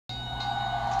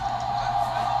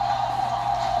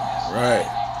Right.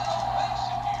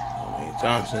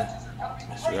 Tompson,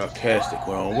 Mr. Outcasstic,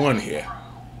 one-on-one here.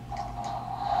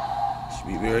 Should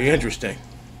be very interesting.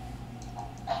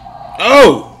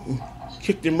 Oh!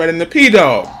 Kicked him right in the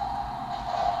P-dog.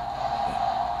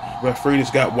 Referee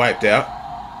just got wiped out.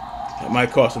 That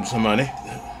might cost him some money.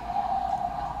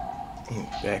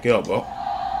 Back elbow.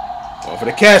 Going for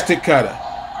the castic cutter.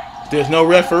 There's no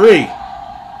referee.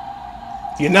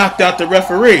 You knocked out the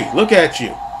referee. Look at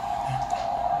you.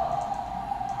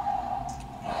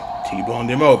 T-boned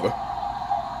him over.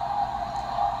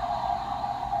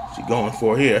 What's he going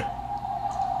for here?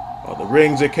 Oh, the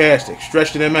rings are castic.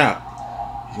 Stretching him out.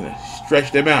 He's going to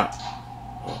stretch them out.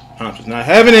 Oh, Tompson's not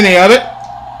having any of it.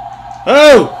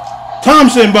 Oh!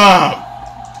 Tompson bomb!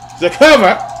 It's a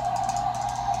cover.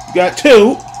 You got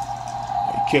two.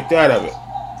 He kicked out of it.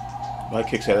 Mike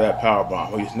kicks out of that power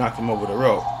bomb. He just knocked him over the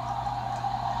rope.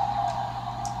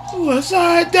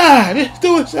 Suicide dive. He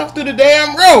threw himself through the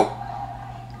damn rope.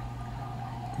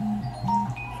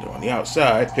 On the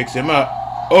outside, picks him up.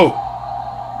 Oh!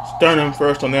 Sternum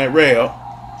first on that rail.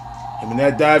 Him and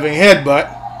that diving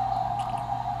headbutt.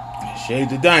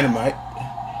 Shades of dynamite.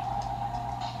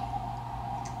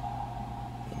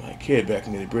 My kid back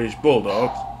into the British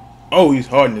Bulldogs. Oh, he's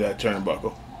hard into that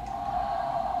turnbuckle.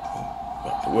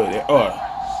 Got the way there. Oh,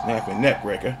 snapping neck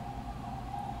breaker.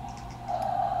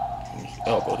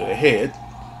 Elbow to the head.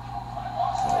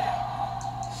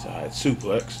 Side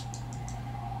suplex.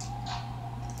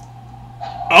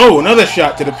 Oh, another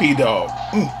shot to the P-Dog.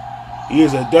 He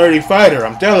is a dirty fighter.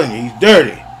 I'm telling you, he's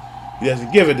dirty. He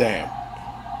doesn't give a damn.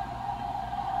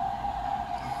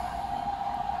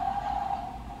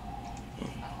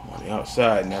 On the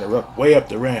outside, now they're way up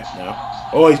the ramp now.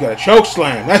 Oh, he's got a choke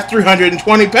slam. That's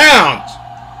 320 pounds.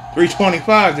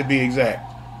 325 to be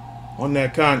exact. On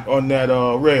that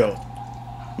rail.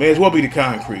 May as well be the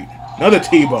concrete. Another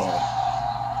T-bone.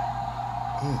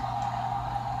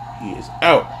 He is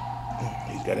out.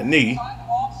 He's got a knee.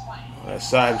 That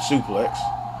side suplex.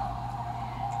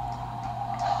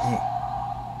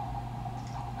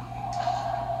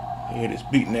 They're just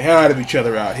beating the hell out of each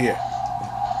other out here.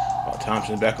 Oh,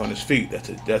 Tompson back on his feet.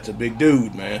 That's a big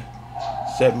dude, man.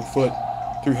 7 foot,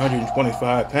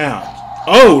 325 pounds.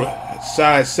 Oh, that's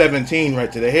size 17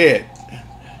 right to the head.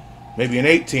 Maybe an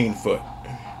 18 foot.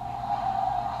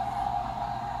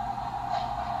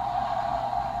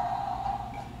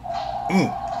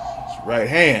 His right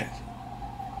hand.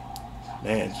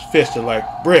 Man's fists are like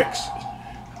bricks.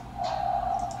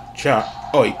 Chop.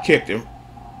 Oh, he kicked him.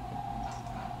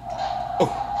 Oh.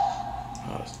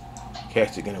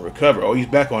 Outcasstic gonna recover. Oh, he's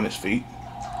back on his feet.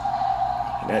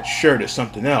 And that shirt is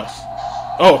something else.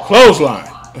 Oh, clothesline.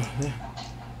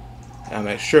 And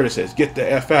that shirt that says, "Get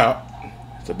the F out."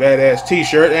 It's a badass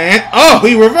t-shirt. And, oh,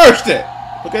 he reversed it.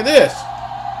 Look at this.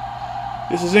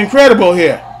 This is incredible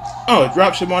here. Oh, it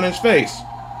drops him on his face.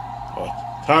 Oh,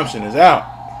 Tompson is out.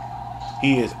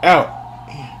 He is out.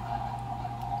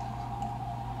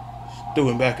 Threw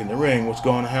him back in the ring. What's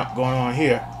going on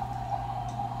here?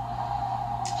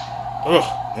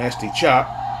 Ugh, nasty chop.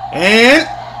 And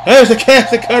there's the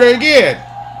casket cutter again.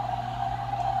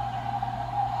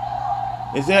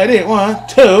 Is that it? 1,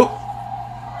 2.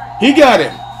 He got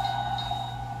him.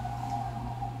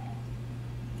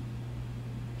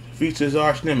 Defeats his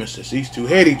arch nemesis. These two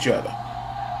hate each other.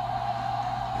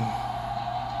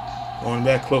 Going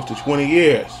back close to 20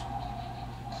 years.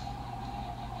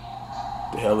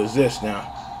 The hell is this now?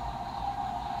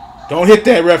 Don't hit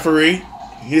that referee.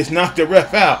 He just knocked the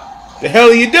ref out. The hell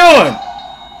are you doing?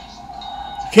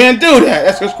 You can't do that.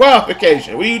 That's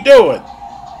disqualification. What are you doing?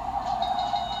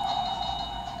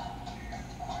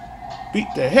 Beat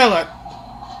the hell out.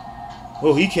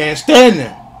 Oh, he can't stand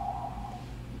them.